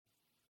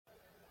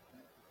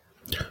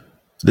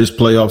This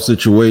playoff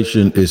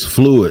situation is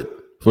fluid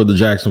for the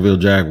Jacksonville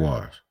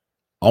Jaguars.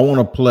 I want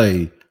to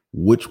play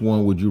which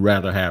one would you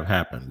rather have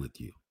happen with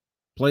you?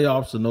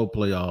 Playoffs or no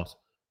playoffs,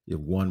 if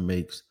one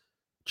makes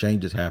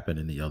changes happen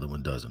and the other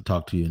one doesn't.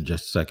 Talk to you in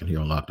just a second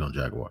here on Locked On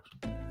Jaguars.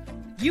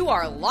 You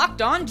are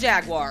Locked On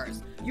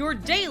Jaguars, your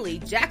daily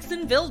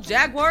Jacksonville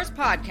Jaguars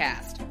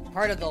podcast,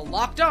 part of the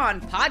Locked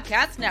On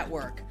Podcast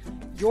Network,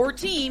 your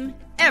team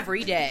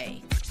every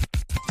day.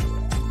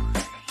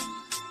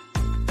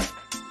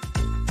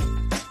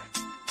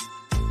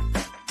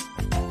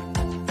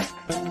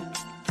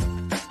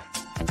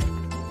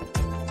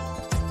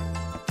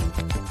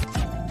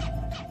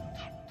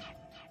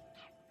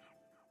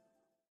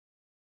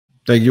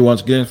 Thank you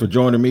once again for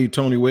joining me,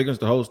 Tony Wiggins,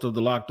 the host of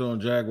the Locked On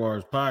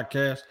Jaguars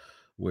podcast,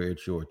 where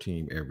it's your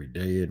team every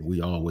day. And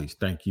we always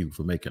thank you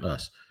for making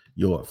us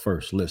your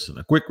first listen.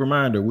 A quick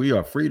reminder, we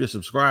are free to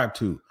subscribe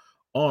to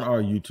on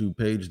our YouTube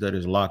page that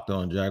is Locked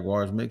On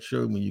Jaguars. Make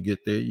sure when you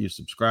get there, you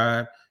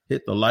subscribe,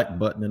 hit the like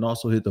button, and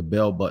also hit the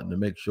bell button to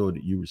make sure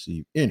that you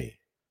receive any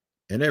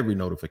and every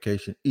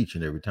notification each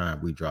and every time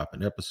we drop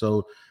an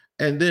episode.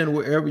 And then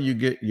wherever you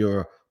get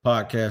your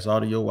podcast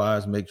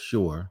audio-wise, make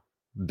sure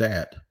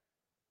that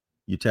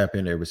you tap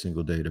in every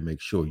single day to make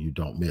sure you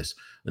don't miss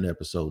an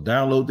episode.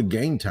 Download the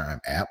Game Time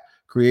app,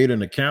 create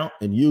an account,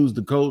 and use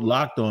the code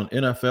Locked On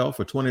NFL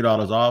for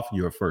 $20 off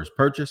your first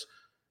purchase.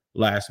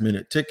 Last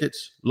minute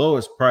tickets,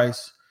 lowest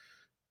price,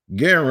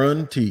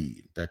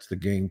 guaranteed. That's the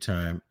Game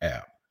Time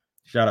app.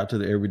 Shout out to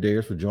the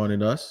everydayers for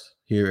joining us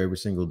here every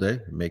single day,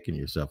 making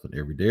yourself an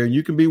everydayer. And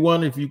you can be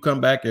one if you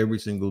come back every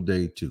single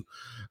day too.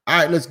 All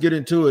right, let's get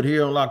into it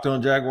here on Locked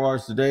On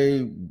Jaguars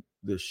today.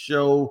 The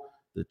show,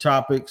 the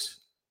topics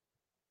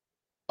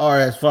are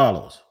as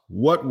follows.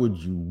 What would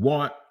you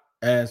want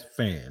as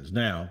fans?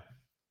 Now,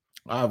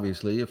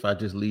 obviously, if I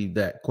just leave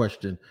that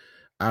question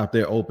out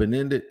there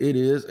open-ended, it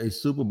is a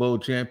Super Bowl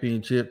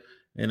championship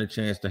and a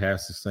chance to have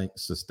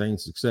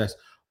sustained success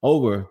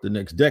over the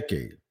next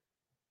decade.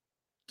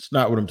 It's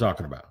not what I'm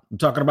talking about. I'm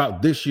talking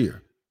about this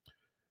year.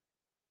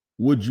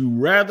 Would you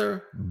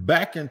rather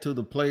back into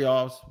the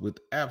playoffs with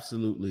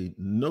absolutely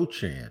no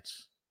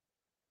chance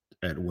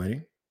at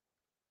winning?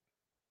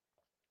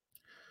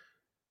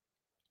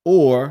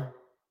 Or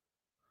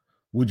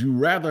would you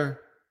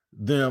rather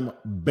them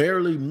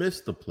barely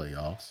miss the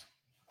playoffs?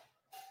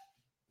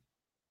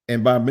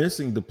 And by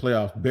missing the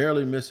playoffs,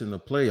 barely missing the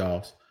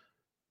playoffs,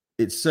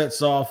 it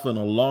sets off an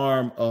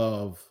alarm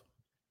of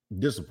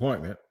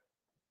disappointment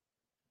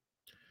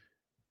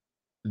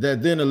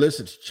that then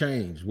elicits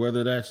change,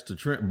 whether that's to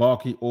Trent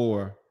Baalke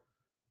or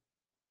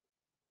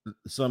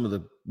some of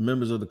the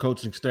members of the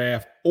coaching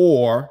staff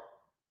or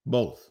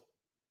both.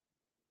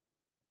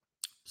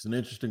 It's an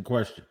interesting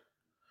question.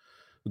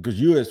 Because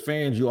you as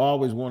fans, you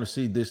always want to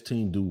see this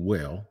team do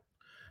well.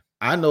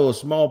 I know a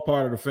small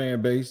part of the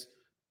fan base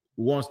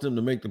wants them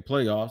to make the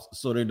playoffs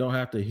so they don't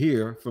have to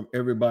hear from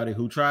everybody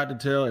who tried to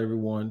tell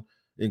everyone,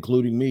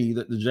 including me,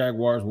 that the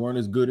Jaguars weren't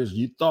as good as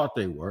you thought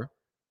they were.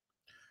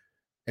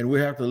 And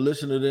we have to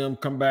listen to them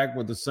come back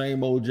with the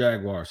same old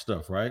Jaguar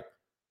stuff, right?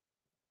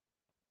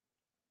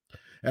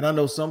 And I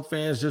know some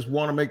fans just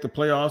want to make the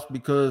playoffs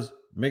because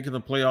making the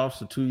playoffs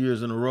for 2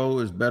 years in a row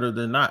is better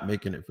than not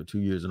making it for 2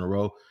 years in a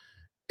row.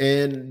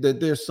 And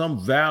that there's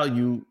some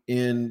value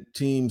in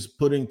teams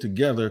putting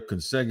together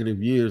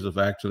consecutive years of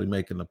actually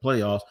making the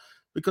playoffs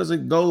because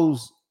it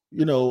goes,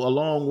 a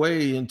long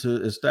way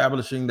into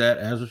establishing that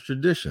as a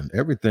tradition.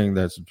 Everything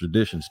that's a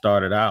tradition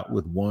started out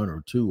with 1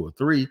 or 2 or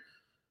 3.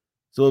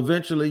 So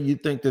eventually you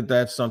think that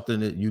that's something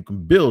that you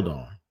can build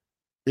on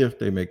if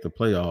they make the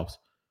playoffs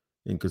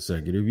in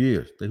consecutive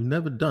years. They've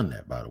never done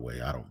that, by the way,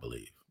 I don't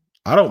believe.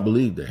 I don't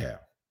believe they have.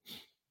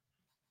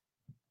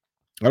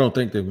 I don't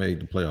think they've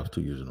made the playoffs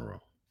 2 years in a row.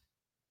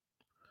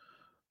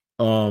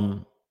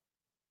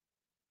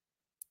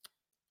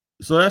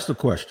 So that's the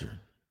question.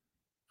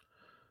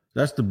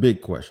 That's the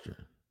big question.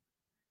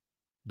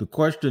 The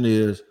question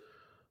is,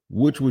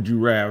 which would you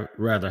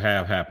rather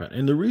have happen?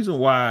 And the reason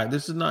why,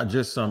 this is not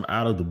just some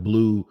out of the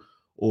blue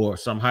or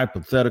some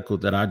hypothetical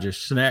that I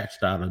just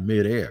snatched out of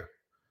midair.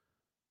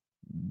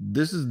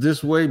 This is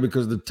this way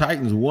because the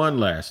Titans won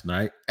last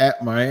night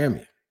at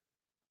Miami.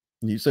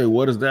 And you say,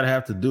 what does that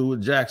have to do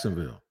with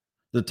Jacksonville?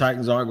 The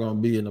Titans aren't going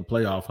to be in the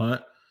playoff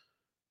hunt.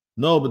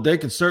 No, but they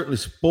can certainly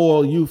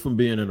spoil you from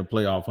being in the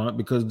playoff hunt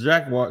because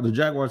the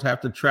Jaguars have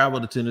to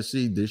travel to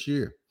Tennessee this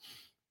year.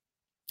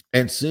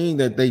 And seeing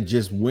that they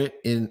just went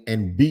in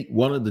and beat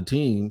one of the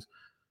teams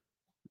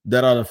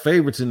that are the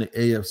favorites in the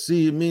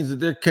AFC, it means that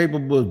they're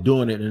capable of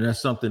doing it. And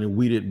that's something that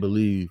we didn't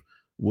believe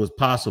was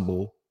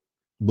possible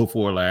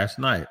before last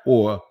night,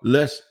 or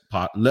less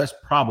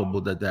probable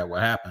that would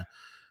happen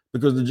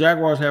because the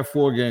Jaguars have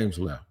 4 games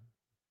left.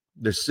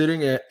 They're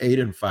sitting at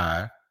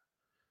 8-5.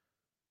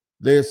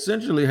 They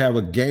essentially have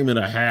a game and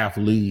a half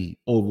lead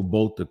over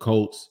both the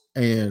Colts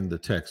and the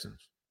Texans.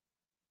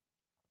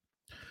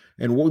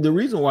 And the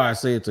reason why I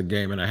say it's a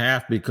game and a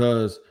half,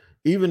 because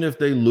even if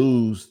they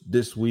lose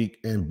this week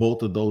and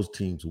both of those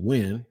teams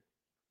win,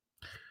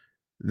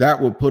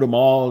 that would put them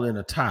all in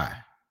a tie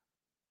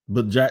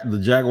but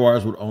the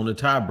Jaguars would own the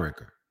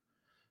tiebreaker.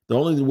 The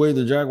only way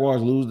the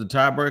Jaguars lose the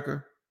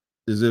tiebreaker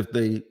is if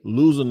they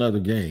lose another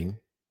game,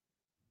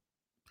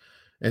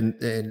 and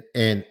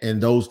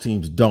those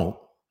teams don't,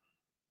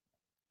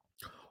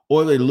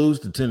 or they lose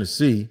to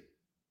Tennessee,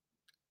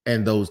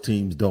 and those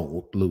teams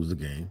don't lose the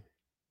game.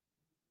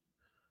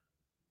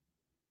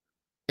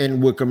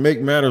 And what can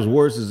make matters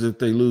worse is if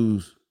they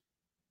lose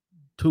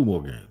 2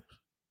 more games,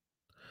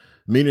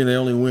 meaning they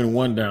only win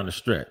 1 down the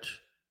stretch.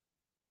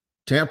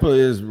 Tampa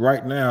is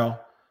right now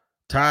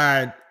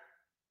tied,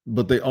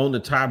 but they own the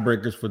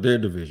tiebreakers for their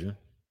division.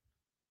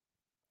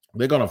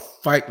 They're gonna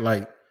fight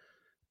like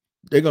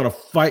I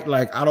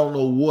don't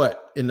know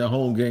what in the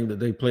home game that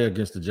they play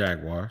against the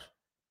Jaguars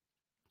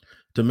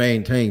to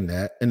maintain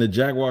that. And the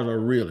Jaguars are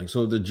reeling.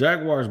 So if the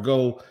Jaguars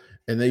go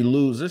and they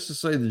lose, let's just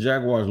say the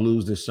Jaguars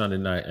lose this Sunday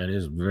night, and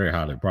it's very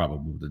highly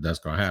probable that that's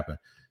going to happen,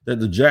 that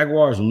the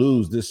Jaguars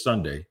lose this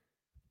Sunday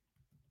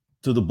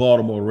to the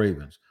Baltimore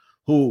Ravens,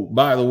 who,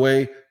 by the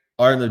way,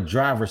 are in the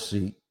driver's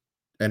seat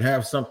and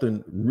have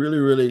something really,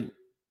 really,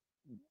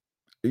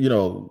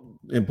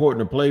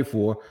 important to play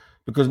for,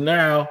 because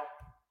now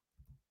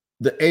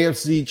the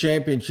AFC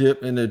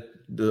Championship and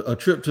a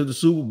trip to the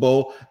Super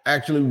Bowl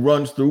actually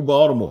runs through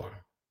Baltimore.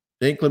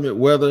 Inclement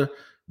weather,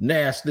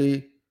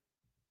 nasty,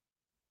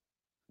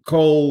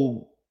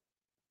 cold,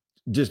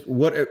 just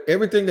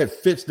everything that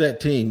fits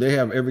that team. They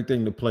have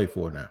everything to play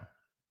for now.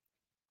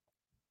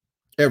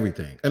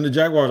 Everything. And the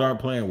Jaguars aren't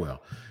playing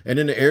well. And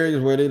in the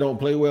areas where they don't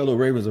play well, the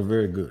Ravens are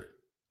very good.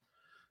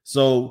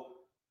 So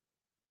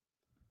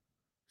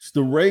it's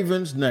the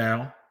Ravens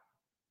now.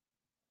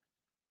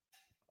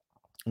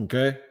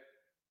 Okay.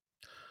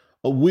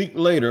 A week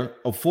later,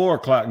 a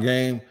 4:00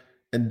 game.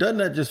 And doesn't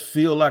that just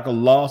feel like a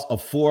loss, a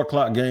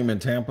 4:00 game in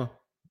Tampa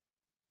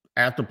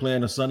after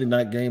playing a Sunday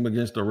night game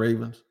against the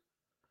Ravens?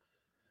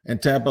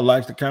 And Tampa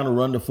likes to kind of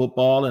run the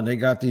football, and they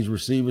got these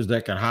receivers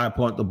that can high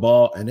point the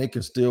ball, and they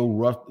can still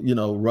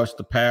rush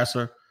the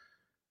passer.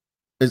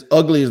 As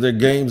ugly as their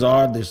games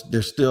are,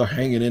 they're still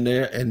hanging in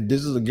there. And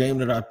this is a game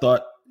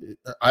that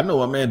I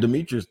know a man,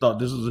 Demetrius, thought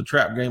this was a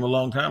trap game a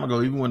long time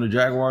ago, even when the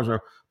Jaguars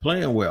are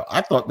playing well.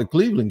 I thought the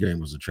Cleveland game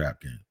was a trap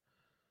game.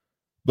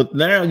 But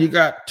now you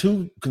got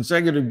 2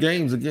 consecutive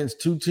games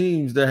against 2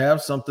 teams that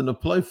have something to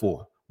play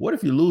for. What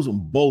if you lose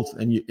them both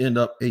and you end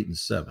up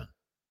 8-7?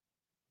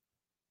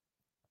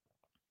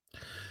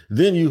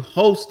 Then you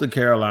host the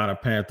Carolina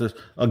Panthers,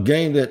 a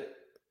game that,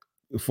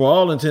 for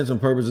all intents and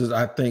purposes,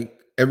 I think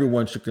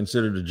everyone should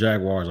consider the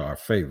Jaguars our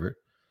favorite.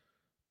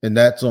 And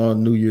that's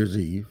on New Year's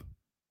Eve.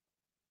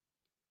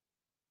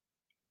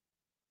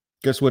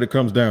 Guess what it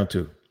comes down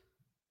to?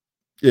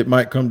 It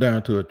might come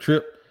down to a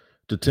trip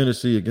to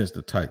Tennessee against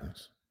the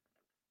Titans.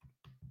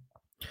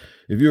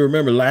 If you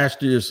remember,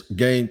 last year's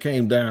game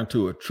came down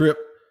to a trip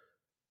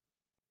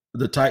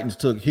the Titans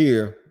took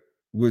here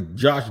with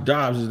Josh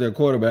Dobbs as their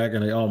quarterback,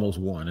 and they almost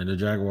won, and the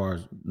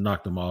Jaguars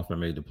knocked them off and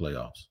made the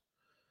playoffs.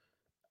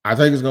 I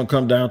think it's going to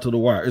come down to the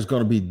wire. It's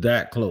going to be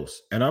that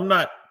close. And I'm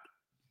not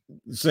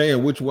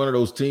saying which one of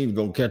those teams is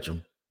going to catch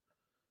them.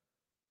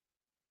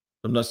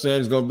 I'm not saying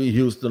it's going to be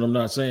Houston. I'm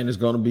not saying it's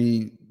going to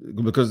be,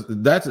 because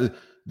that's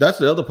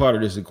the other part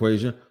of this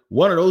equation.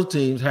 One of those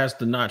teams has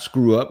to not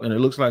screw up, and it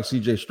looks like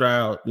C.J.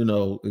 Stroud,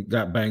 it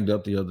got banged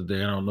up the other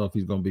day. I don't know if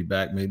he's going to be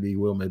back. Maybe he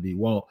will, maybe he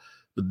won't.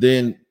 But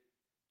then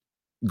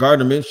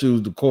Gardner Minshew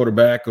is the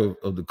quarterback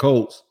of the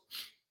Colts.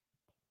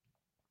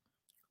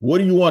 What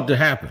do you want to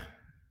happen?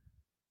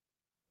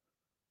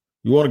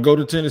 You want to go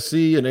to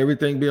Tennessee and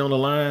everything be on the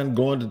line,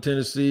 going to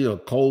Tennessee, or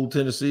cold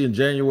Tennessee in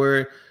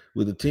January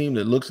with a team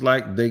that looks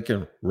like they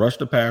can rush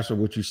the passer,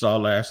 which you saw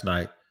last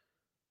night,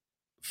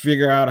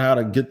 figure out how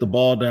to get the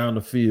ball down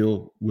the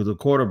field with a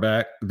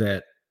quarterback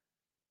that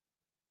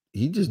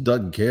he just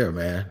doesn't care,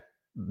 man.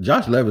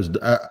 Josh Levis,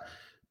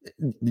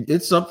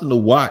 it's something to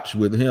watch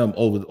with him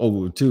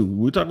over two.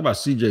 We talk about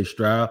C.J.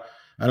 Stroud.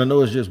 I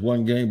know it's just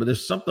one game, but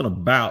there's something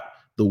about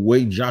the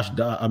way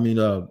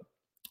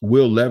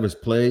Will Levis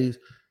plays,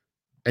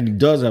 and he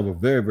does have a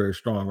very, very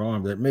strong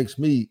arm that makes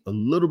me a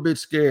little bit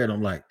scared.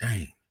 I'm like,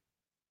 dang,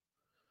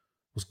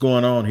 what's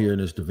going on here in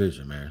this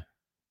division, man?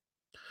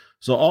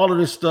 So all of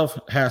this stuff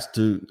has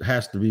to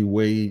be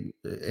weighed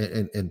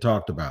and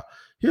talked about.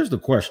 Here's the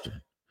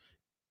question: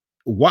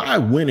 why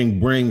winning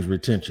brings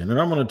retention? And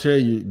I'm going to tell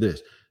you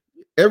this.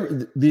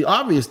 The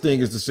obvious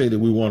thing is to say that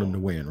we want them to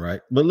win,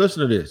 right? But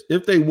listen to this.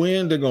 If they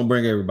win, they're going to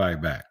bring everybody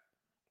back.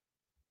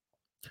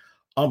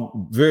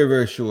 I'm very,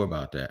 very sure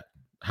about that.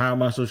 How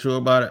am I so sure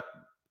about it?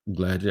 I'm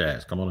glad you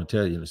asked. I'm going to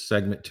tell you in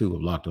segment 2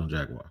 of Locked On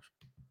Jaguars.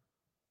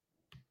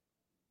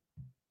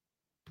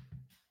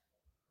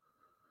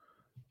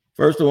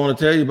 First, I want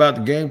to tell you about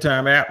the Game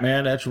Time app,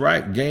 man. That's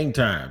right, Game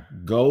Time.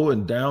 Go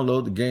and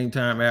download the Game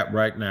Time app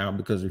right now,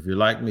 because if you're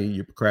like me,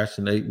 you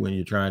procrastinate when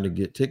you're trying to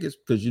get tickets,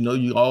 because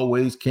you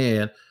always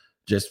can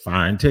just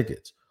find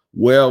tickets.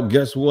 Well,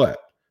 guess what?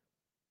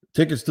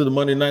 Tickets to the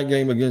Monday night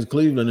game against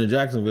Cleveland and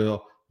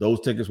Jacksonville,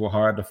 those tickets were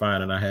hard to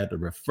find, and I had to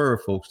refer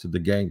folks to the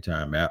Game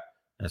Time app.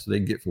 That's what they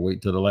get for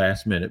waiting till the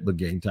last minute, but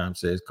Game Time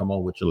says, come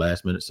on with your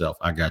last minute self.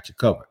 I got you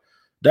covered.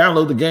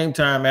 Download the Game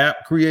Time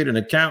app, create an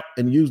account,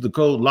 and use the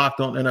code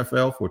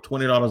LOCKEDONNFL for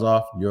 $20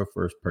 off your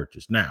first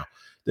purchase. Now,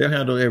 they'll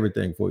handle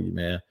everything for you,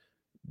 man.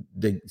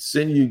 They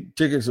send you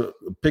tickets,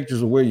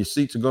 pictures of where your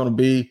seats are going to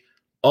be,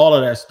 all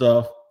of that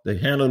stuff. They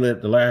handle it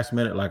at the last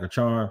minute like a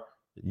charm.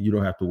 You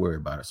don't have to worry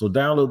about it. So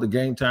download the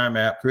Game Time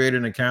app, create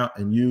an account,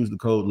 and use the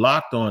code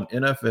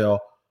LOCKEDONNFL,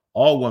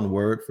 all one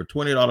word, for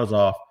 $20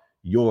 off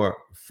your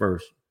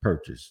first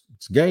purchase.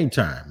 It's Game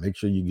Time. Make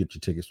sure you get your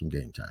tickets from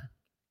Game Time.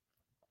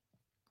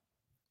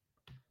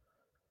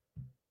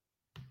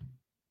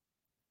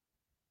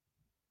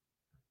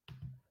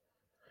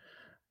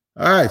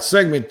 All right,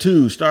 segment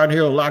 2, starting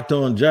here on Locked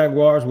On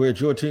Jaguars, where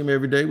it's your team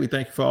every day. We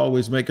thank you for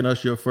always making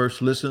us your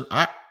first listen.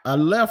 I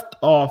left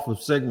off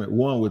of segment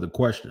 1 with a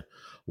question: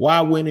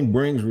 why winning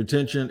brings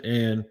retention,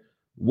 and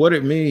what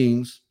it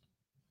means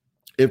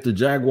if the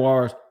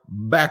Jaguars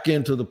back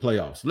into the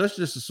playoffs. Let's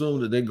just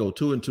assume that they go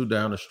 2-2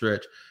 down the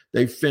stretch.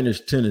 They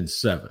finish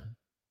 10-7.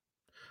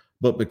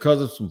 But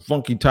because of some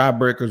funky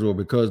tiebreakers, or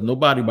because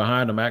nobody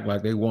behind them act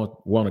like they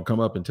want to come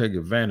up and take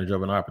advantage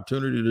of an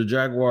opportunity, the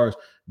Jaguars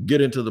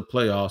get into the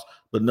playoffs,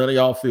 but none of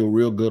y'all feel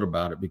real good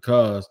about it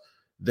because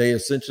they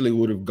essentially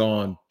would have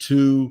gone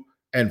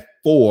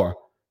 2-4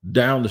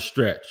 down the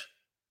stretch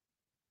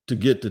to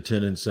get to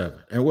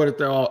 10-7. And what if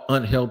they're all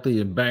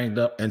unhealthy and banged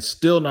up and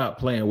still not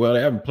playing well?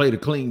 They haven't played a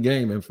clean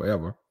game in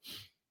forever,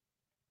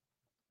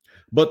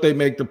 but they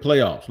make the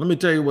playoffs. Let me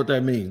tell you what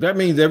that means. That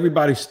means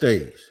everybody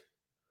stays.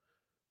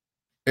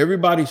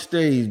 Everybody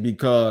stays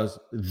because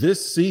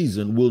this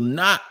season will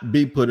not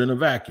be put in a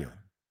vacuum.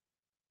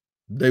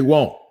 They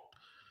won't.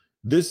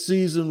 This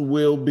season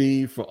will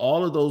be for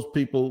all of those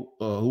people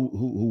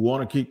who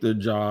want to keep their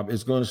job.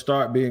 It's going to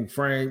start being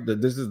framed that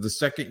this is the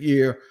second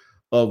year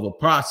of a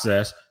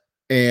process,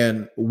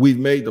 and we've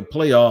made the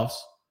playoffs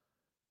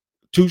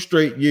 2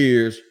 straight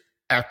years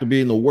after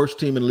being the worst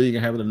team in the league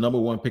and having the number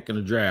 1 pick in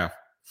the draft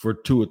for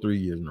 2 or 3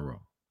 years in a row.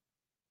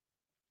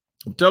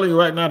 I'm telling you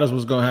right now, that's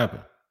what's going to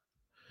happen.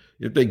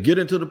 If they get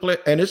into the play,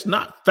 and it's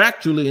not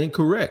factually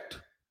incorrect.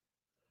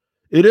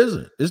 It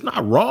isn't. It's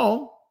not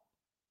wrong.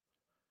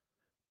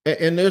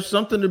 And there's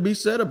something to be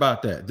said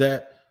about that.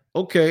 That,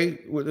 okay,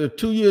 with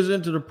 2 years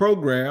into the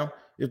program,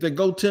 if they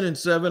go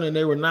 10-7 and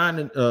they were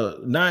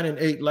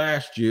 9-8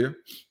 last year,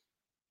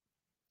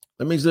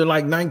 that means they're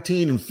like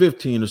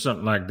 19-15 or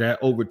something like that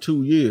over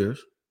 2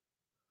 years.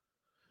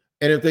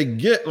 And if they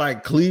get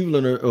like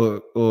Cleveland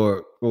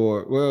or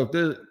well,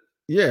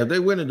 if they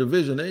win a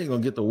division, they ain't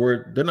gonna get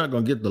they're not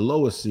gonna get the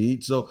lowest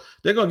seed. So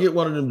they're gonna get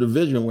one of them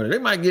division winners. They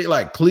might get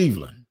like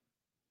Cleveland,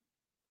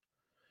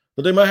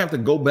 but they might have to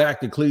go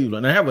back to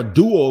Cleveland and have a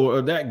duo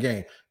of that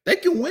game. They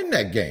can win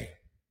that game.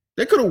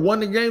 They could have won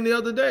the game the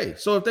other day.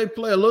 So if they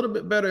play a little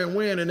bit better and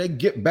win and they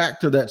get back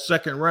to that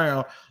second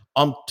round,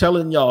 I'm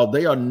telling y'all,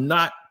 they are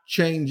not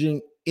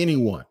changing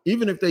anyone,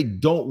 even if they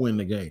don't win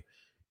the game.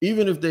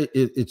 Even if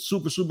it's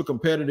super, super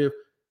competitive,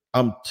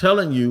 I'm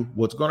telling you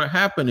what's going to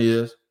happen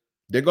is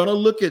they're going to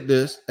look at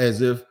this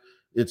as if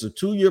it's a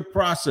 2-year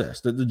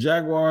process, that the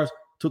Jaguars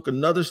took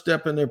another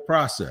step in their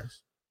process.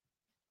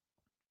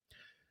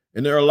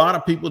 And there are a lot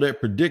of people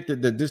that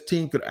predicted that this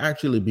team could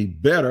actually be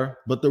better,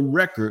 but the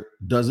record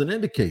doesn't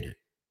indicate it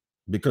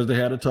because they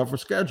had a tougher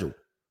schedule.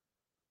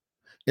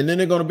 And then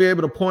they're going to be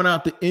able to point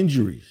out the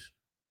injuries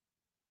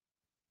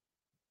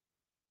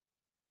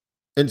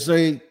and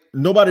say,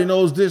 nobody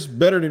knows this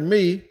better than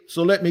me,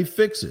 so let me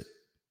fix it.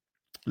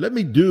 Let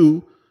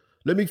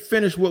me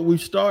finish what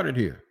we've started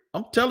here.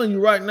 I'm telling you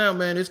right now,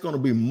 man, it's going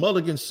to be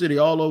Mulligan City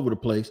all over the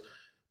place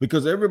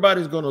because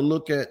everybody's going to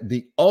look at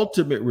the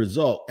ultimate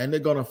result and they're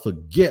going to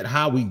forget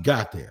how we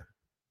got there.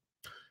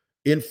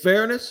 In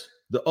fairness,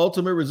 the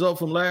ultimate result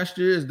from last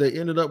year is they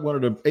ended up one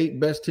of the 8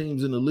 best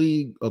teams in the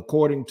league,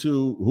 according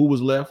to who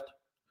was left.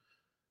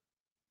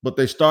 But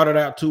they started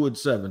out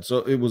 2-7. So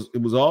it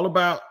was all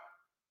about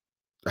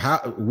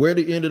where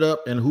they ended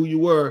up and who you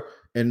were,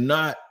 and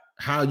not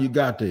how you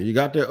got there. You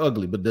got there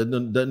ugly, but that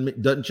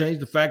doesn't change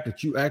the fact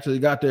that you actually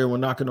got there and were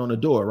knocking on the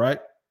door, right?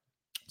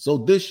 So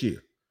this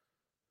year,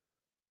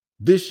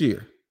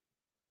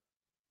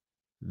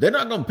 they're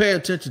not going to pay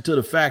attention to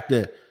the fact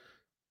that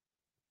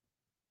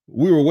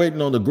we were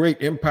waiting on the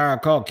great empire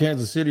called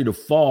Kansas City to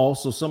fall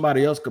so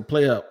somebody else could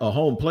play a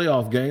home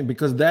playoff game,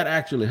 because that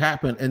actually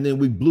happened, and then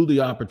we blew the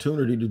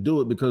opportunity to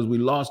do it because we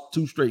lost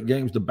 2 straight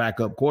games to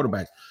backup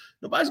quarterbacks.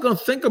 Nobody's going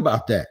to think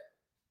about that.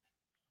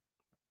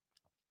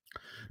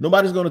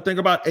 Nobody's going to think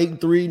about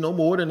 8-3 no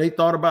more than they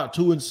thought about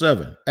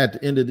 2-7 at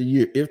the end of the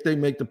year if they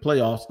make the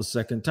playoffs a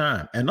second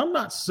time. And I'm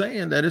not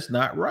saying that it's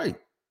not right.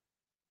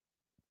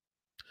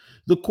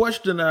 The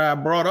question that I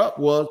brought up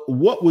was,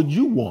 what would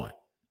you want?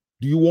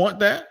 Do you want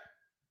that?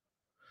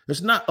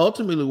 It's not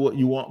ultimately what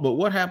you want, but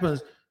what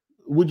happens?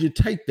 Would you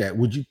take that?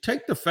 Would you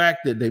take the fact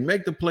that they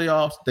make the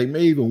playoffs, they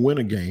may even win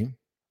a game,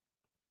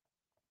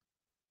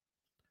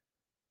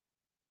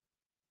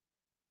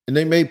 and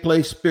they may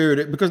play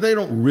spirited, because they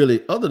don't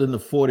really, other than the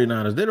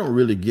 49ers, they don't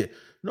really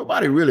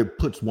nobody really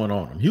puts one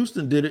on them.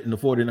 Houston did it and the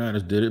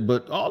 49ers did it,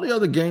 but all the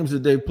other games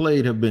that they've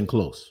played have been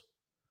close.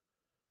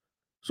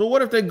 So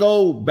what if they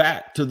go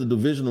back to the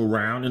divisional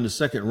round in the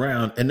second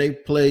round and they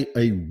play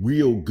a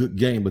real good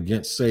game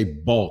against, say,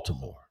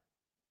 Baltimore?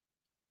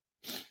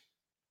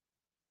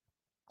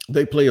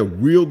 They play a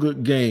real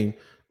good game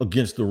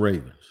against the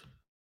Ravens,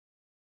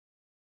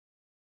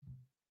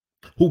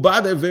 who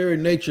by their very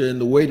nature and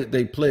the way that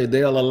they play,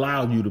 they'll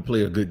allow you to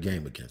play a good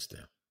game against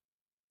them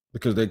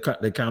because they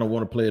kind of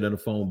want to play it in a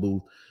phone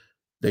booth.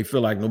 They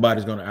feel like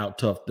nobody's going to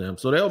out-tough them.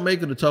 So they'll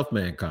make it a tough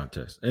man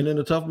contest. And in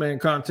the tough man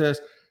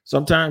contest,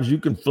 sometimes you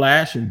can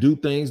flash and do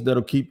things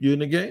that'll keep you in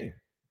the game.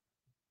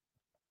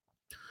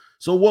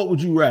 So what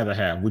would you rather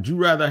have? Would you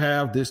rather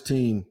have this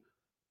team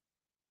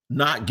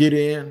not get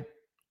in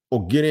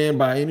or get in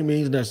by any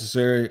means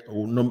necessary,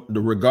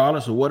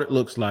 regardless of what it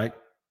looks like,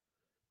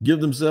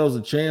 give themselves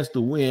a chance to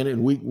win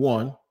in week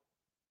one?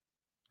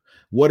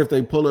 What if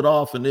they pull it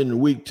off and then in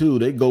week two,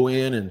 they go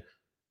in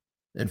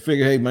and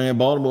figure, hey, man,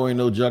 Baltimore ain't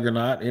no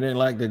juggernaut. It ain't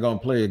like they're going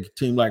to play a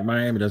team like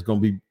Miami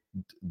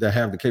that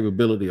have the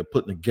capability of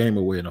putting the game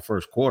away in the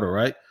first quarter,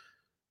 right?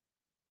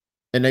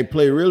 And they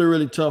play really,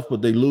 really tough,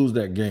 but they lose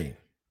that game.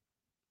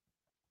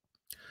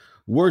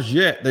 Worse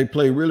yet, they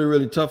play really,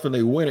 really tough and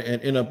they win it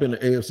and end up in the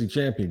AFC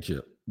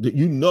Championship.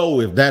 You know,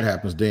 if that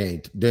happens,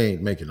 they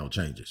ain't making no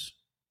changes.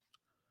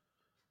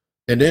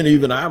 And then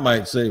even I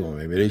might say, well,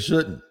 maybe they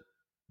shouldn't,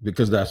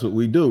 because that's what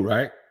we do,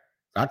 right?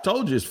 I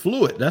told you it's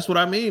fluid. That's what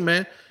I mean,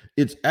 man.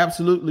 It's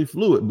absolutely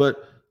fluid,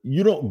 but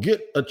you don't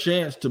get a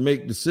chance to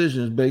make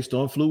decisions based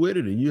on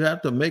fluidity. You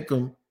have to make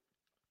them,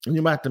 and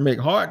you might have to make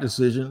hard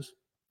decisions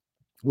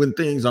when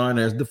things aren't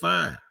as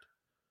defined.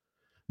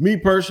 Me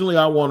personally,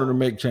 I wanted to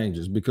make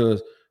changes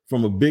because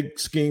from a big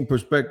scheme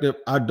perspective,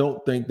 I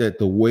don't think that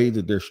the way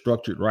that they're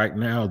structured right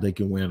now, they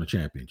can win a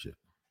championship.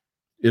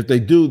 If they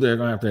do, they're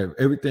going to have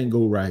everything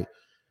go right.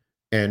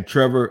 And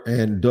Trevor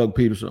and Doug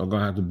Peterson are going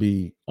to have to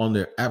be on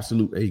their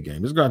absolute A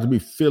game. It's going to have to be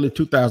Philly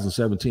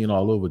 2017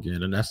 all over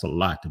again, and that's a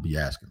lot to be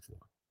asking for.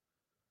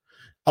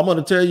 I'm going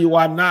to tell you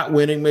why not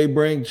winning may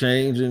bring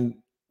change and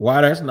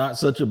why that's not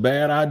such a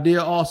bad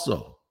idea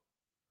also.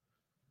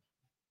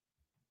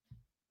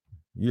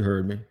 You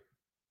heard me. I'm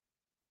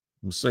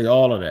going to say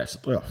all of that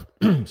stuff.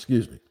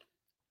 Excuse me.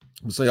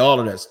 I'm going to say all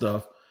of that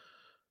stuff.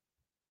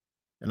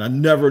 And I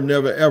never,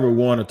 ever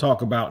want to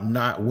talk about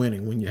not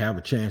winning when you have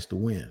a chance to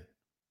win.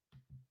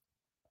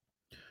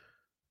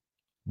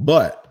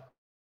 But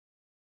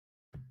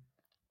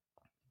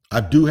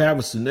I do have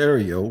a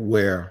scenario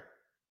where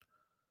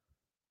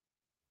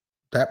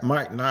that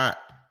might not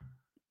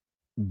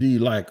be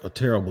like a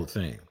terrible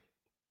thing.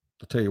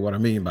 I'll tell you what I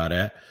mean by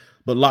that.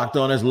 But Locked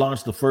On has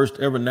launched the first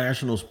ever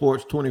national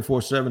sports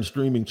 24/7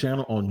 streaming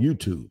channel on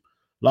YouTube.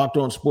 Locked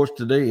On Sports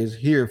Today is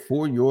here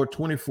for your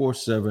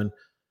 24/7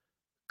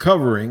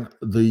 covering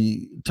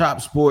the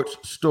top sports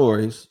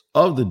stories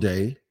of the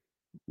day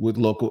with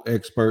local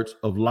experts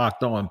of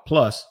Locked On,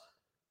 plus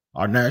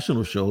our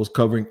national shows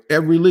covering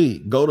every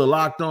league. Go to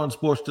Locked On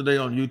Sports Today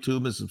on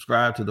YouTube and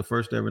subscribe to the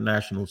first ever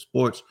national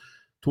sports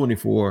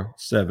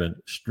 24/7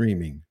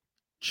 streaming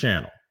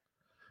channel.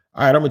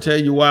 All right, I'm going to tell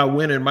you why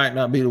winning might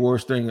not be the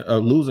worst thing.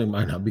 Losing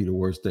might not be the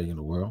worst thing in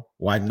the world.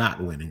 Why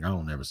not winning? I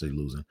don't ever say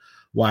losing.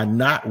 Why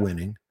not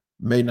winning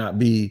may not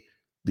be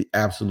the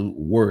absolute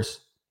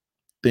worst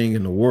thing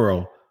in the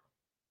world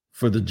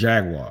for the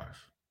Jaguars.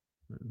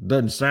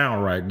 Doesn't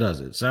sound right, does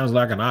it? Sounds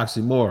like an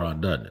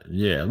oxymoron, doesn't it?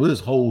 Yeah, this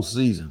whole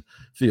season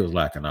feels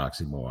like an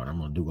oxymoron. I'm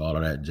going to do all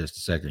of that in just a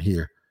second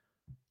here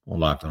on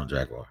Locked On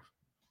Jaguars.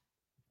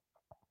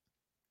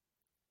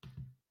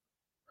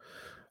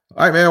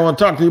 All right, man, I want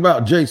to talk to you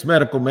about Jace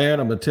Medical, man.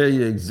 I'm going to tell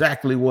you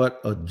exactly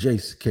what a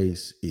Jace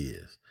case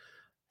is.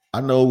 I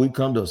know we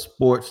come to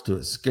sports to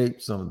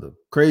escape some of the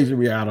crazy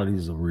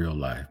realities of real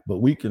life, but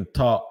we can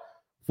talk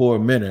for a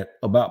minute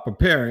about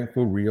preparing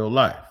for real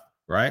life,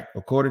 right?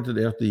 According to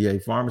the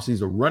FDA,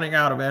 pharmacies are running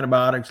out of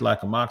antibiotics like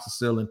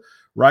amoxicillin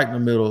right in the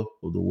middle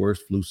of the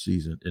worst flu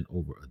season in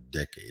over a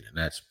decade, and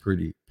that's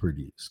pretty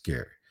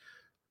scary.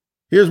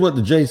 Here's what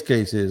the Jace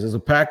case is. It's a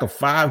pack of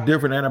 5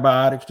 different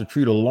antibiotics to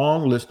treat a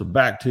long list of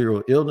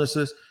bacterial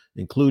illnesses,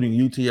 including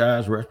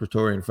UTIs,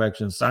 respiratory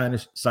infections,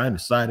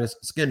 sinusitis,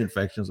 skin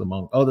infections,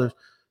 among others.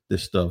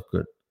 This stuff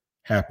could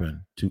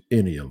happen to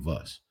any of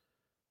us.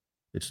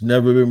 It's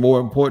never been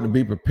more important to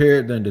be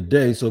prepared than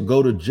today. So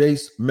go to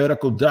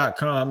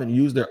jacemedical.com and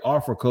use their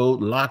offer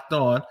code Locked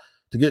On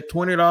to get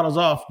 $20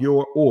 off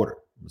your order.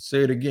 Let's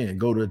say it again.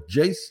 Go to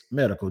Jace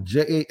Medical,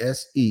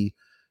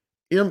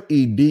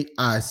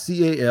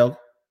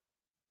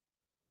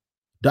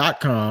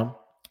 JACEMEDICAL.com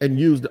and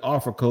use the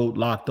offer code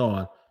Locked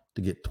On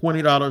to get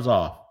 $20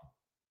 off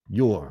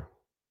your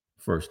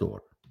first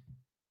order.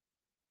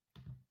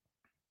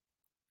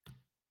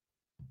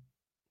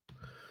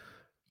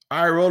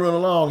 All right, rolling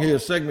along here,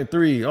 segment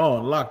 3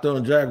 on Locked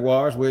On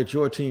Jaguars, where it's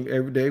your team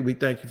every day. We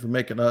thank you for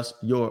making us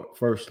your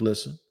first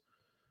listen.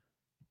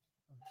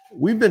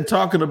 We've been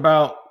talking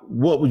about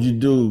what would you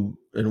do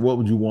and what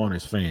would you want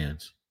as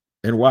fans,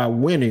 and why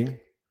winning,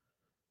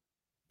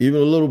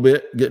 even a little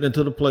bit, getting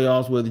into the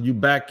playoffs, whether you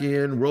back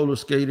in, roller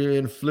skate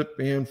in, flip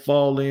in,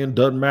 fall in,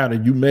 doesn't matter.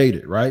 You made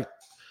it, right?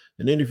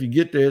 And then if you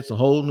get there, it's a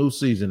whole new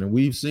season. And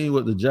we've seen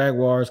what the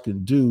Jaguars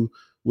can do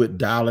with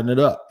dialing it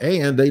up.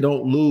 And they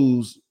don't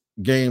lose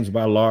games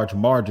by large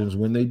margins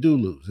when they do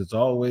lose. It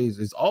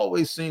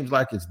always seems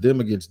like it's them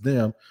against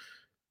them,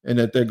 and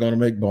that they're going to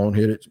make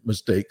boneheaded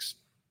mistakes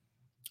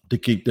to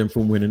keep them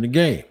from winning the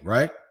game,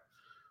 right?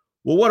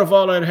 Well, what if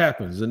all that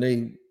happens and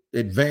they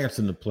advance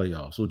in the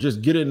playoffs? So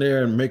just get in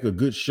there and make a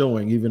good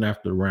showing even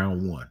after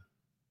round one.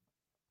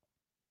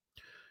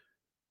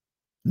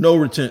 No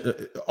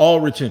retention, all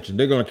retention.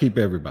 They're going to keep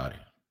everybody.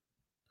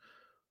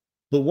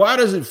 But why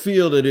does it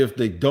feel that if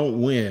they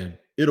don't win,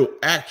 it'll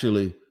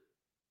actually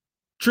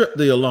trip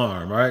the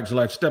alarm, right? It's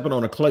like stepping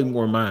on a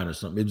Claymore mine or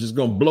something. It's just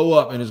going to blow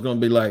up and it's going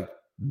to be like,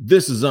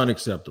 this is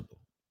unacceptable.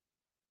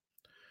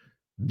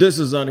 This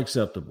is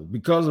unacceptable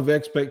because of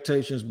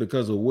expectations,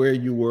 because of where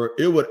you were.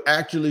 It would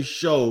actually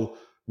show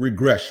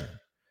regression.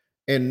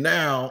 And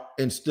now,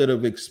 instead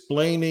of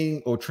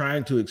explaining or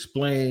trying to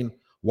explain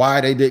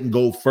why they didn't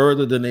go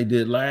further than they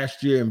did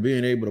last year and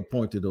being able to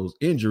point to those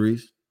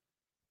injuries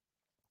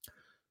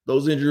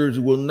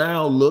will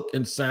now look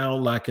and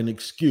sound like an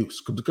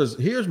excuse. Because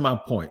here's my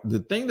point. The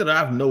thing that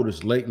I've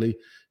noticed lately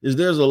is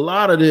there's a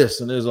lot of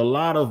this and there's a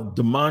lot of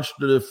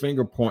demonstrative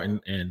finger pointing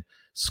and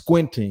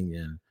squinting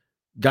and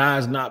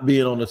guys not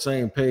being on the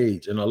same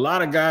page. And a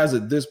lot of guys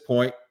at this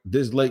point,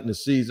 this late in the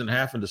season,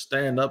 having to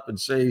stand up and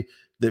say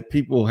that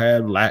people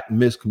have lacked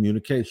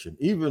miscommunication.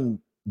 Even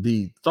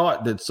the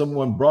thought that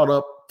someone brought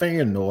up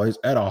fan noise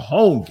at a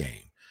home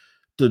game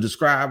to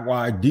describe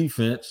why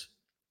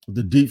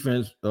the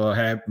defense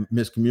had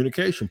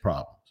miscommunication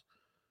problems.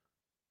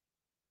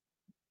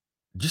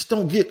 Just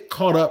don't get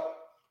caught up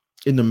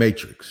in the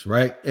matrix,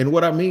 right? And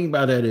what I mean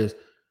by that is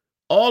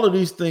all of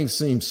these things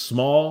seem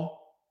small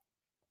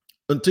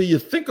until you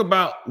think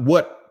about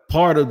what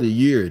part of the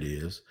year it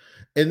is.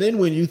 And then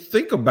when you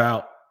think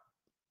about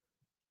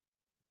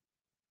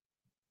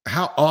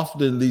how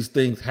often these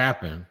things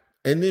happen,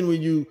 and then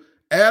when you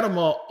add them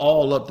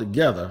all up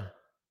together,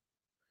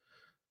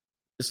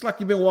 it's like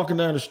you've been walking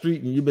down the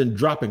street and you've been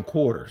dropping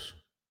quarters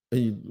and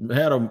you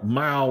had a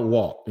mile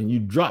walk and you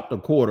dropped a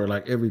quarter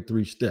like every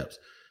 3 steps.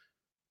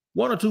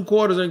 1 or 2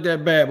 quarters ain't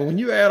that bad, but when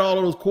you add all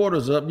of those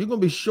quarters up, you're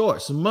going to be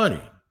short some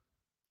money.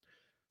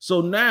 So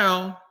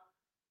now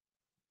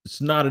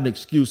it's not an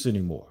excuse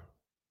anymore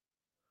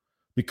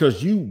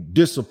because you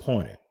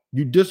disappointed.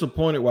 You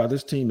disappointed while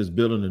this team is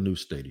building a new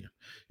stadium.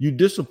 You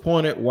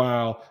disappointed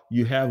while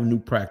you have new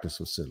practice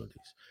facilities.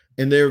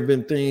 And there have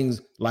been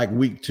things like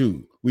week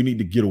 2. We need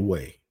to get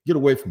away. Get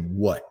away from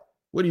what?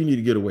 What do you need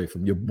to get away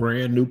from? Your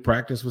brand new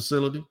practice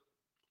facility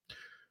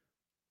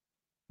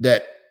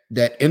that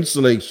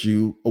insulates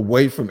you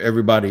away from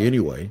everybody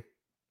anyway,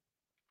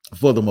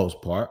 for the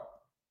most part.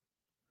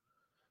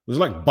 It's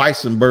like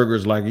bison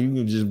burgers. Like you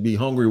can just be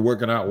hungry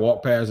working out,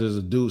 walk past, there's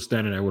a dude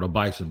standing there with a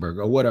bison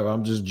burger or whatever.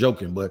 I'm just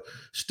joking, but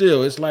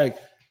still, it's like,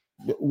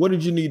 what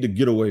did you need to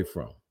get away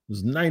from?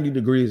 It's 90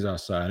 degrees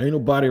outside. Ain't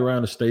nobody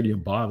around the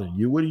stadium bothering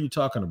you. What are you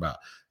talking about?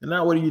 And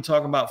now what are you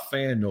talking about?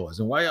 Fan noise.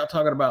 And why y'all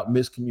talking about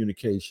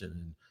miscommunication?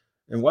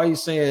 And why are you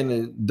saying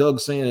that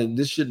Doug's saying that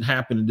this shouldn't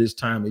happen at this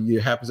time of year?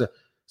 It happens.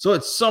 So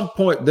at some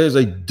point, there's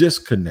a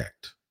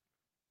disconnect.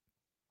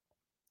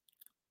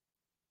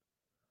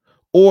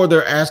 Or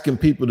they're asking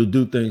people to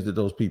do things that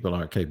those people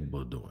aren't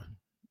capable of doing.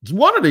 It's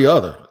one or the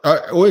other.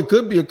 Or it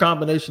could be a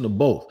combination of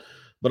both.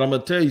 But I'm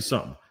going to tell you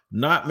something.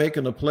 Not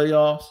making the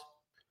playoffs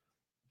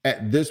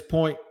at this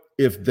point,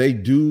 if they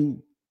do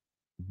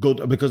go,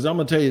 because I'm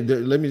going to tell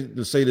you, let me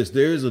just say this.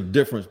 There is a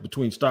difference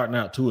between starting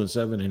out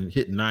 2-7 and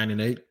hitting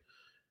 9-8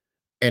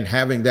 and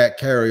having that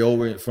carry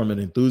over from an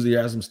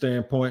enthusiasm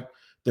standpoint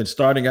than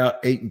starting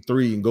out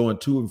 8-3 and going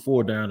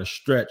 2-4 down a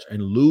stretch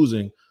and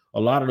losing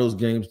a lot of those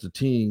games to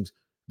teams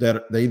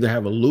that they either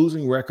have a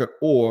losing record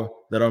or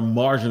that are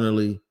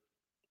marginally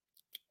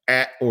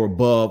at or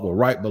above or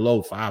right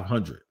below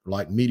 500,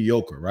 like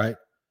mediocre, right?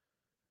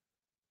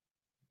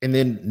 And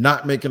then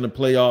not making the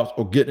playoffs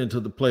or getting into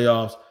the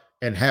playoffs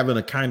and having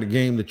a kind of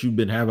game that you've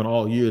been having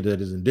all year that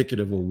is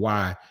indicative of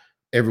why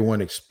everyone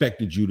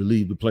expected you to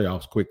leave the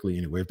playoffs quickly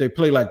anyway, if they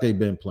play like they've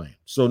been playing.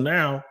 So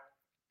now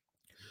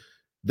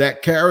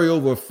that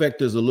carryover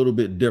effect is a little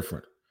bit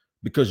different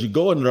because you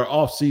go into their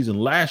offseason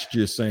last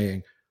year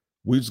saying,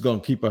 we're just going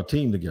to keep our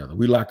team together.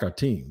 We like our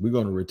team. We're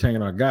going to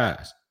retain our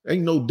guys.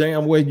 Ain't no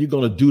damn way you're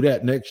going to do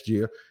that next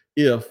year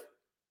if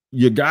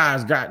your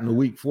guys got in the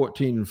week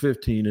 14 and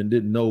 15 and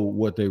didn't know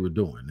what they were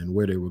doing and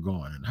where they were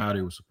going and how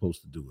they were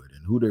supposed to do it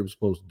and who they were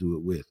supposed to do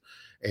it with.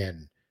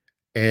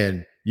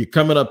 And you're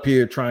coming up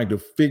here trying to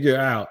figure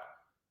out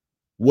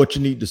what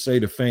you need to say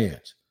to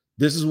fans.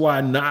 This is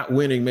why not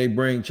winning may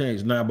bring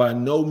change. Now, by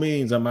no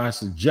means am I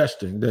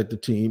suggesting that the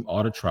team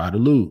ought to try to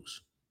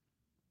lose.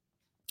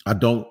 I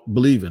don't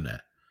believe in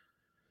that.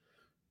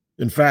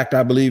 In fact,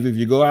 I believe if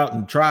you go out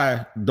and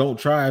don't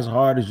try as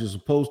hard as you're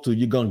supposed to,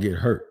 you're going to get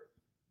hurt.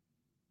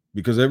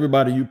 Because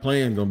everybody you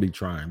playing going to be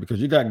trying.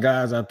 Because you got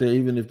guys out there,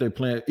 even if you're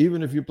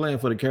playing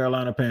for the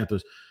Carolina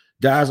Panthers,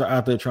 guys are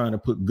out there trying to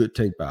put good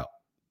tape out.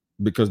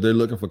 because they're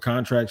looking for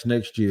contracts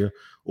next year,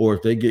 or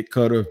if they get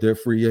cut, or if they're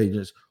free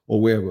agents or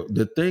wherever.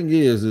 The thing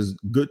is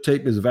good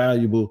tape is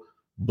valuable,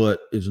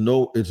 but it's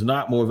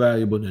not more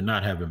valuable than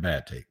not having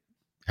bad tape.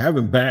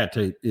 Having bad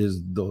tape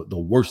is the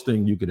worst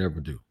thing you could ever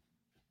do.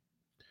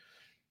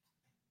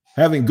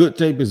 Having good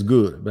tape is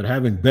good, but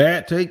having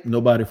bad tape,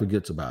 nobody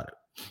forgets about it.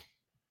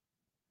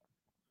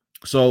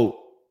 So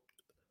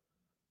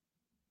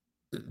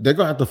they're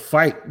going to have to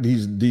fight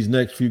these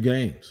next few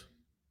games.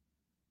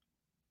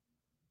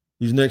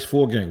 These next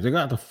 4 games. They're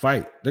going to have to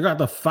fight. They're going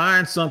to have to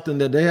find something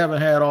that they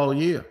haven't had all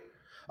year.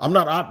 I'm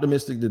not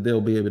optimistic that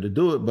they'll be able to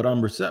do it, but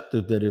I'm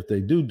receptive that if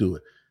they do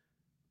it.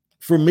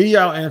 For me,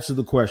 I'll answer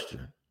the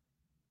question.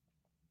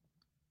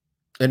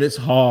 And it's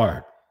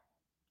hard.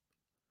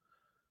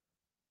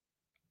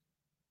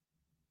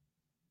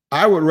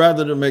 I would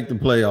rather them make the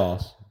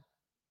playoffs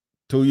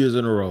 2 years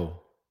in a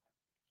row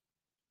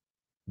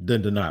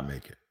than to not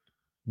make it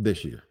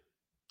this year.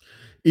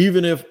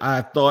 Even if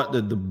I thought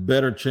that the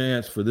better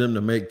chance for them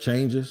to make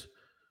changes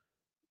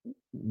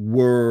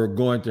were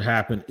going to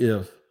happen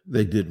if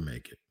they didn't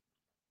make it.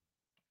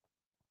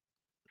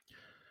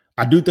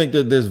 I do think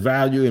that there's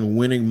value in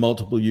winning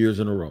multiple years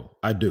in a row.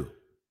 I do.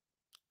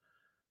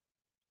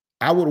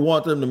 I would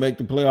want them to make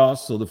the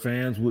playoffs so the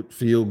fans would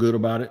feel good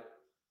about it.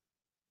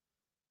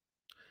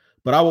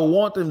 But I would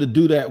want them to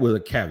do that with a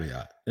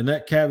caveat. And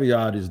that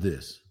caveat is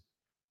this.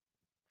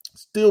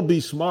 Still be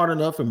smart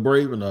enough and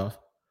brave enough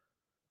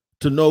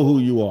to know who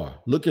you are.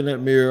 Look in that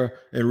mirror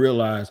and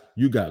realize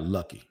you got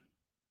lucky.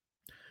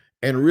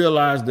 And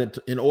realize that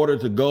in order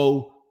to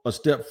go a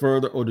step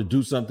further or to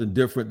do something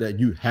different, that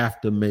you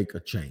have to make a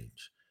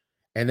change.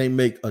 And they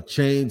make a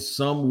change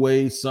some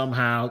way,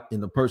 somehow in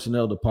the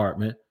personnel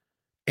department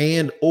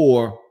and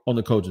or on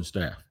the coaching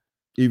staff,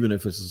 even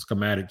if it's a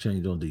schematic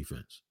change on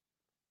defense.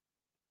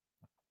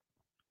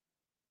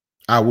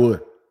 I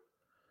would.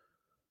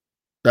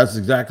 That's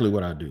exactly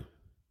what I do.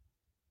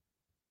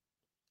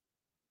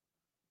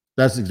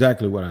 That's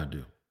exactly what I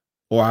do,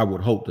 or I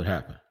would hope to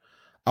happen.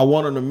 I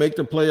want them to make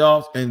the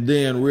playoffs and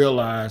then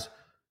realize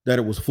that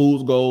it was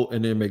fool's gold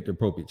and then make the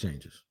appropriate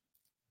changes.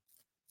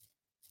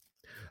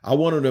 I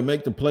want them to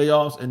make the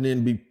playoffs and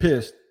then be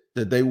pissed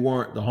that they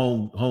weren't the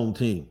home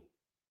team,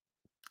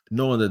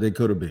 knowing that they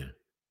could have been.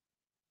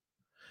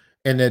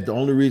 And that the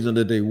only reason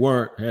that they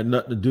weren't had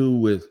nothing to do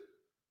with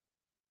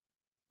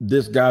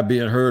this guy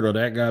being hurt or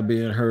that guy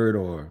being hurt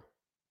or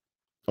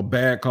a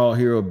bad call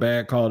here or a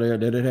bad call there,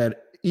 that it had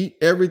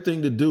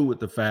everything to do with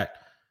the fact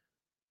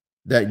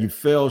that you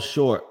fell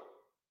short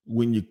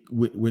when you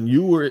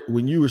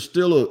were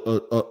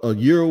still a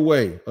year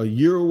away,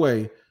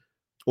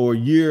 or a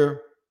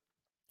year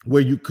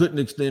where you couldn't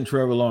extend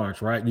Trevor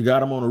Lawrence, right? You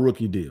got him on a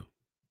rookie deal.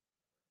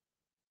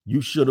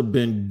 You should have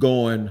been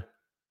going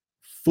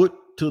foot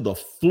to the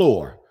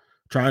floor,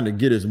 trying to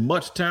get as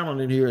much talent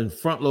in here and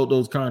front load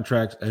those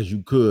contracts as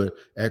you could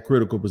at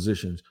critical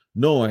positions,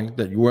 knowing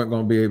that you weren't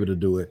going to be able to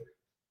do it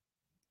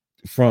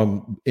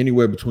from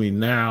anywhere between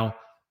now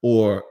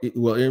or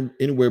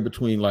anywhere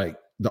between like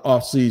the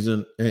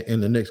offseason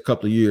and the next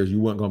couple of years. You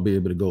weren't going to be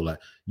able to go like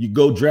you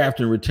go draft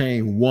and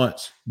retain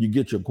once you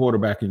get your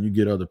quarterback and you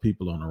get other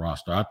people on the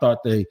roster. I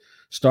thought they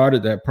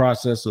started that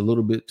process a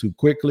little bit too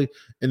quickly.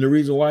 And the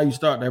reason why you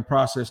start that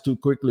process too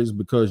quickly is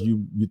because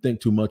you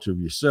think too much of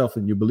yourself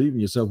and you believe in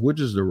yourself,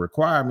 which is the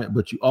requirement,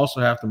 but you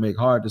also have to make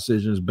hard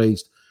decisions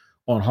based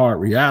on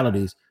hard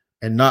realities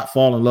and not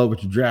fall in love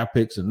with your draft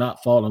picks and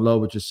not fall in love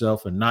with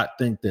yourself and not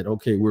think that,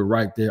 okay, we're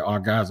right there. Our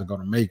guys are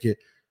going to make it.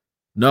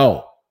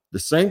 No, the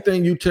same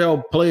thing you tell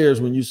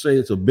players when you say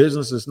it's a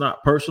business, it's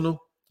not personal,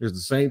 is the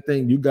same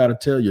thing you got to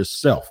tell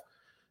yourself.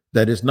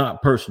 That it's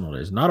not personal.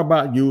 It's not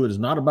about you. It is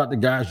not about the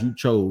guys you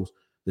chose,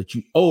 that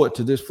you owe it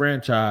to this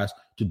franchise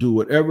to do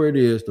whatever it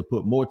is to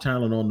put more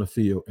talent on the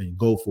field and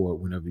go for it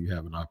whenever you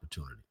have an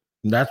opportunity.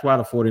 And that's why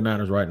the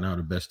 49ers right now are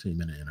the best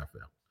team in the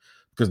NFL.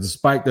 Because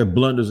despite their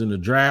blunders in the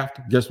draft,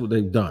 guess what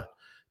they've done?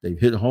 They've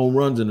hit home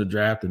runs in the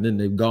draft, and then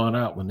they've gone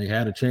out when they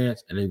had a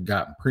chance, and they've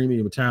gotten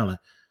premium talent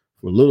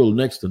for little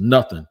next to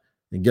nothing.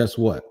 And guess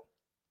what?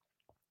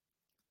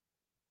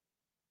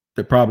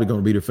 They're probably going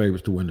to be the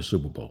favorites to win the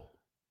Super Bowl.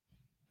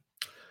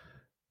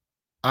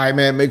 All right,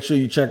 man, make sure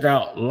you check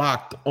out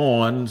Locked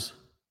On's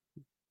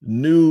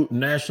new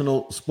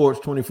national sports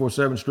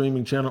 24/7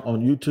 streaming channel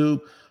on YouTube.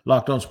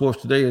 Locked On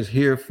Sports Today is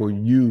here for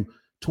you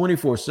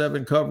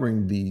 24/7,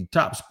 covering the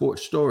top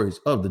sports stories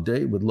of the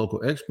day with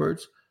local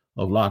experts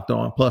of Locked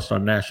On, plus our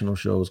national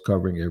shows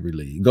covering every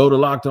league. Go to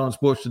Locked On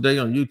Sports Today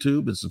on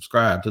YouTube and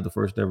subscribe to the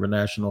first ever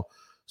national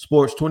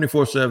sports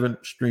 24/7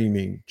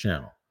 streaming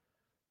channel.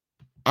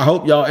 I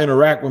hope y'all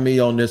interact with me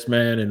on this,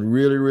 man, and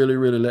really, really,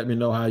 really let me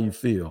know how you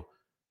feel.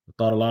 I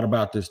thought a lot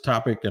about this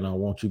topic, and I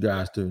want you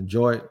guys to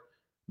enjoy it.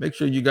 Make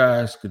sure you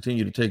guys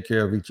continue to take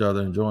care of each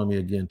other and join me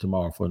again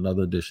tomorrow for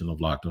another edition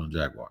of Locked On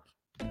Jaguars.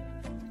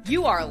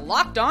 You are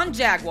Locked On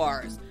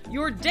Jaguars,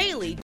 your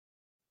daily